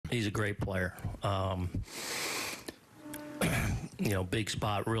He's a great player. Big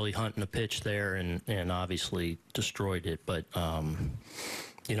spot, really hunting the pitch there, and obviously destroyed it. But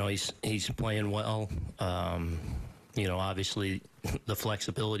he's playing well. Obviously the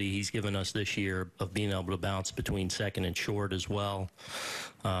flexibility he's given us this year of being able to bounce between second and short as well.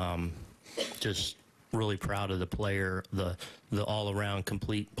 Just really proud of the player, the all-around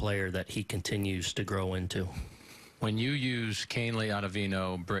complete player that he continues to grow into. When you use Canely,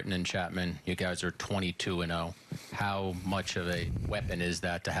 Ottavino, Britton, and Chapman, you guys are 22-0. How much of a weapon is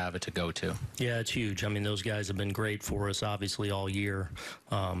that to have it to go to? Yeah, it's huge. I mean, those guys have been great for us, obviously, all year.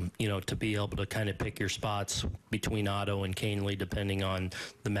 To be able to kind of pick your spots between Otto and Canely, depending on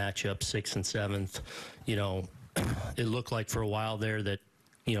the matchup, 6th and 7th. It looked like for a while there that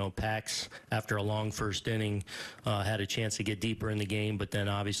Pax, after a long first inning, had a chance to get deeper in the game, but then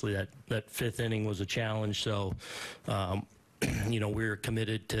obviously that 5th inning was a challenge. So, we're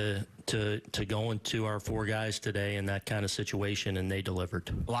committed to going to our 4 guys today in that kind of situation, and they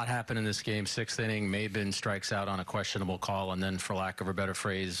delivered. A lot happened in this game. 6th inning, Mabin strikes out on a questionable call, and then, for lack of a better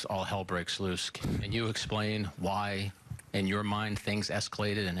phrase, all hell breaks loose. Can you explain why, in your mind, things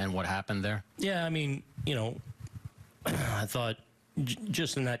escalated and what happened there? Yeah, I mean, I thought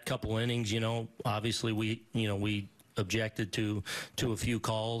just in that couple innings, obviously we objected to a few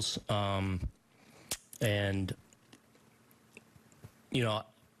calls, and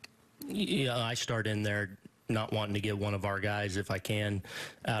I start in there not wanting to get one of our guys, if I can,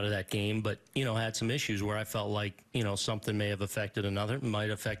 out of that game, but had some issues where I felt like something may have affected another. It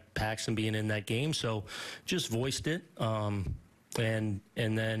might affect Paxton being in that game, so just voiced it. And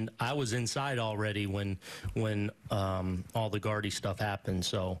then I was inside already when all the Gardy stuff happened.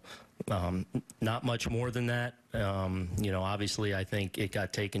 So not much more than that. Obviously I think it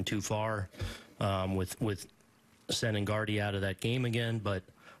got taken too far with sending Gardy out of that game again. But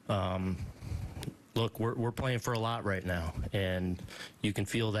look, we're playing for a lot right now, and you can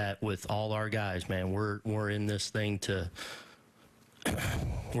feel that with all our guys, man. We're in this thing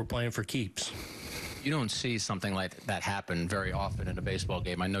we're playing for keeps. You don't see something like that happen very often in a baseball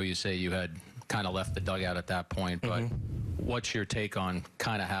game. I know you say you had kind of left the dugout at that point, but what's your take on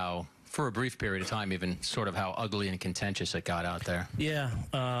kind of how, for a brief period of time even, sort of how ugly and contentious it got out there? Yeah,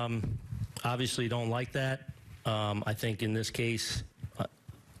 obviously don't like that. I think in this case,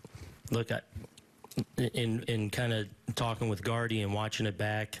 look, in kind of talking with Gardy and watching it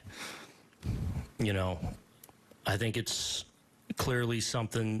back, I think it's clearly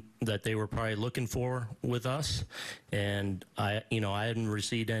something that they were probably looking for with us, and I hadn't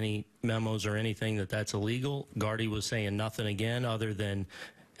received any memos or anything that's illegal. Gardy was saying nothing again other than,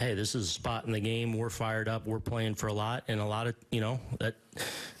 hey, this is a spot in the game, we're fired up, we're playing for a lot, and a lot of that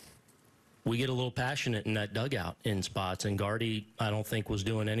we get a little passionate in that dugout in spots, and Gardy I don't think was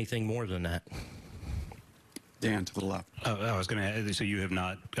doing anything more than that. Dan, to the left. Oh, I was going to add, so you have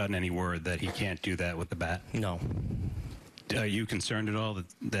not gotten any word that he can't do that with the bat? No. Are you concerned at all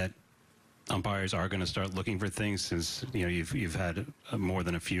that umpires are going to start looking for things, since you've had more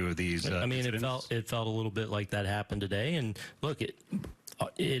than a few of these? I mean, incidents? it felt a little bit like that happened today, and look, it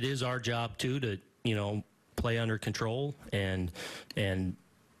is our job too to play under control and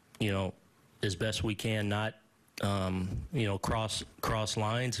as best we can not cross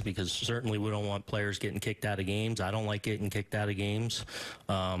lines, because certainly we don't want players getting kicked out of games. I don't like getting kicked out of games.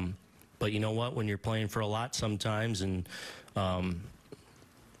 But you know what? When you're playing for a lot sometimes, and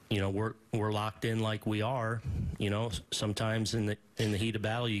we're locked in like we are, sometimes in the heat of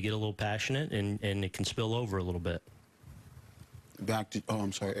battle you get a little passionate, and it can spill over a little bit. Back to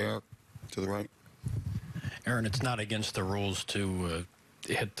I'm sorry, Eric, to the right. Aaron, it's not against the rules to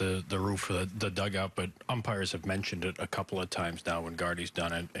hit the roof of the dugout, but umpires have mentioned it a couple of times now when Gardy's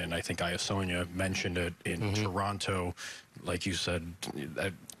done it, and I think Iasonia mentioned it in Toronto. Like you said,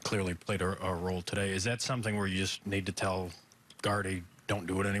 that clearly played a role today. Is that something where you just need to tell Gardy, don't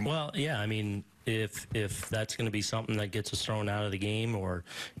do it anymore? Well, yeah, I mean, if that's going to be something that gets us thrown out of the game, or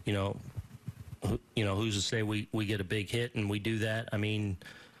who's to say we get a big hit and we do that? I mean,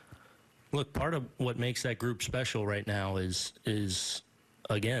 look, part of what makes that group special right now is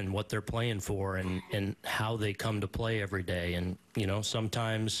again what they're playing for, and how they come to play every day. And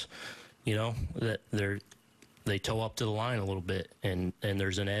sometimes that they toe up to the line a little bit, and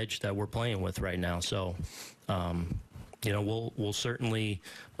there's an edge that we're playing with right now. So we'll certainly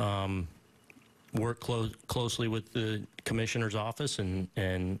work closely with the commissioner's office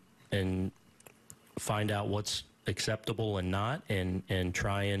and find out what's acceptable and not, and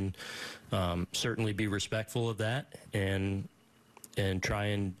try and certainly be respectful of that, and try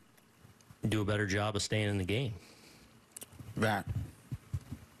and do a better job of staying in the game. Back.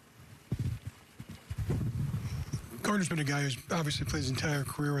 Gardner's been a guy who's obviously played his entire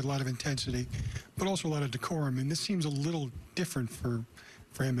career with a lot of intensity, but also a lot of decorum. And this seems a little different for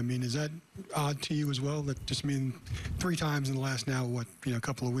him. I mean, is that odd to you as well? That just mean 3 times in the last now, what, a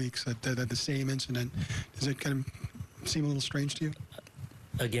couple of weeks that the same incident. Does it kind of seem a little strange to you?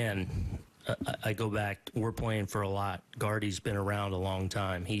 Again, I go back. We're playing for a lot. Gardy's been around a long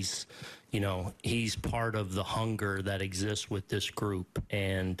time. He's part of the hunger that exists with this group,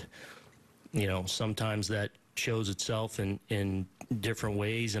 and sometimes that shows itself in different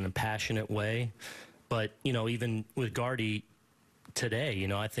ways, in a passionate way. But even with Gardy today,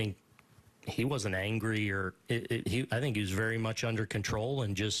 I think he wasn't angry, or I think he was very much under control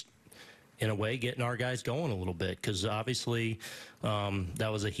and just, in a way, getting our guys going a little bit, because obviously that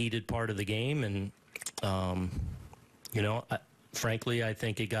was a heated part of the game. And, frankly, I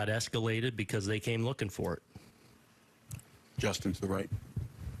think it got escalated because they came looking for it. Justin to the right.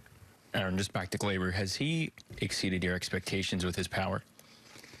 Aaron, just back to Glaber. Has he exceeded your expectations with his power?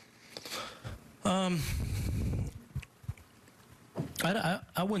 I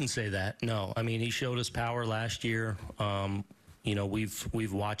wouldn't say that, no. I mean, he showed us power last year.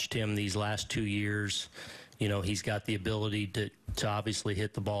 We've watched him these last 2 years. He's got the ability to obviously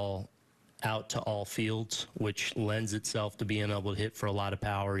hit the ball out to all fields, which lends itself to being able to hit for a lot of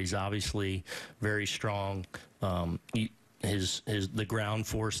power. He's obviously very strong. The ground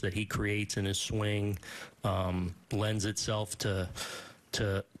force that he creates in his swing lends itself to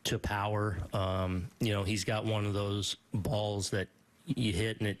power. He's got one of those balls that you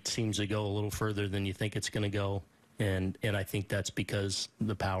hit and it seems to go a little further than you think it's going to go, and I think that's because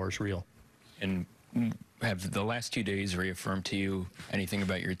the power's real. And have the last 2 days reaffirmed to you anything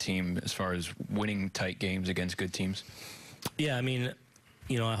about your team as far as winning tight games against good teams? Yeah, I mean,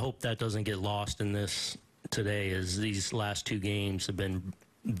 I hope that doesn't get lost in this today, as these last 2 games have been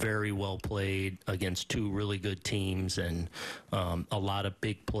very well played against 2 really good teams, and a lot of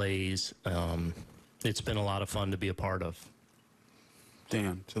big plays. It's been a lot of fun to be a part of.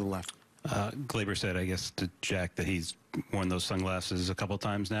 Dan to the left. Glaber said, I guess, to Jack that he's worn those sunglasses a couple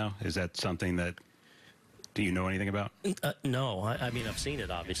times now. Is that something that, do you know anything about? No, I mean, I've seen it,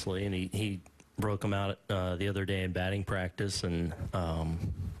 obviously, and he broke them out the other day in batting practice, and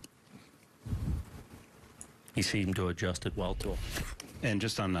he seemed to adjust it well to him. And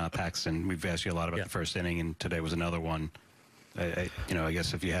just on Paxton, we've asked you a lot about the first inning, and today was another one. I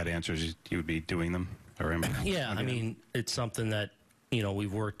guess if you had answers, you would be doing them. Or yeah, I mean, it's something that,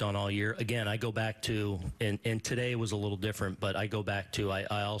 we've worked on all year. Again, I go back to, and today was a little different, but I go back to,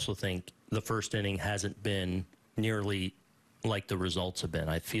 I also think the first inning hasn't been nearly like the results have been.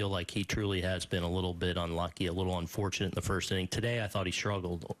 I feel like he truly has been a little bit unlucky, a little unfortunate in the first inning. Today, I thought he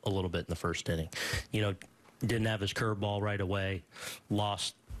struggled a little bit in the first inning. Didn't have his curveball right away,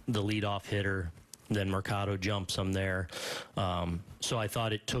 lost the leadoff hitter, then Mercado jumps him there. So I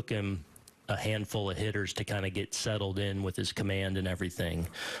thought it took him a handful of hitters to kind of get settled in with his command and everything.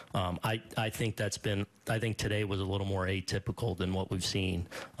 I think today was a little more atypical than what we've seen.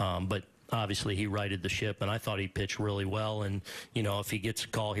 But obviously he righted the ship, and I thought he pitched really well. And, if he gets a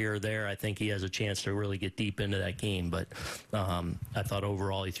call here or there, I think he has a chance to really get deep into that game. But I thought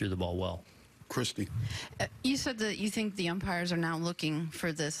overall he threw the ball well. Christy. You said that you think the umpires are now looking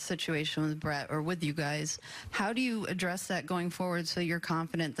for this situation with Brett or with you guys. How do you address that going forward so you're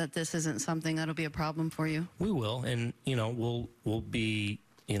confident that this isn't something that'll be a problem for you? We will, and we'll be,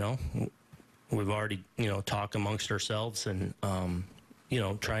 we've already talked amongst ourselves, and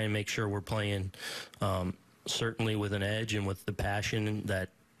try and make sure we're playing certainly with an edge and with the passion that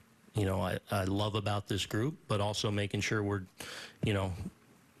I love about this group, but also making sure we're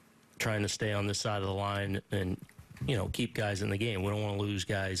trying to stay on this side of the line and, keep guys in the game. We don't want to lose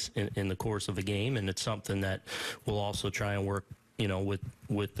guys in the course of a game, and it's something that we'll also try and work,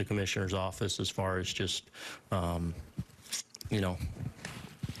 with the commissioner's office as far as just, also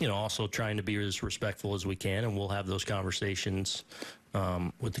trying to be as respectful as we can, and we'll have those conversations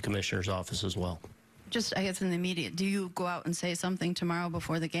with the commissioner's office as well. Just, I guess, in the immediate, do you go out and say something tomorrow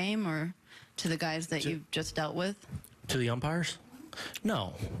before the game, or to the guys that you've just dealt with? To the umpires?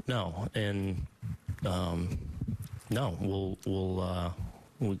 No, and no. We'll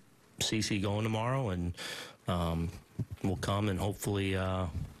CC going tomorrow, and we'll come and hopefully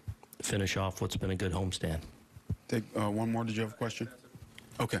finish off what's been a good homestand. Take one more. Did you have a question?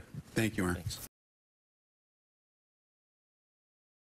 Okay. Thank you, Aaron. Thanks.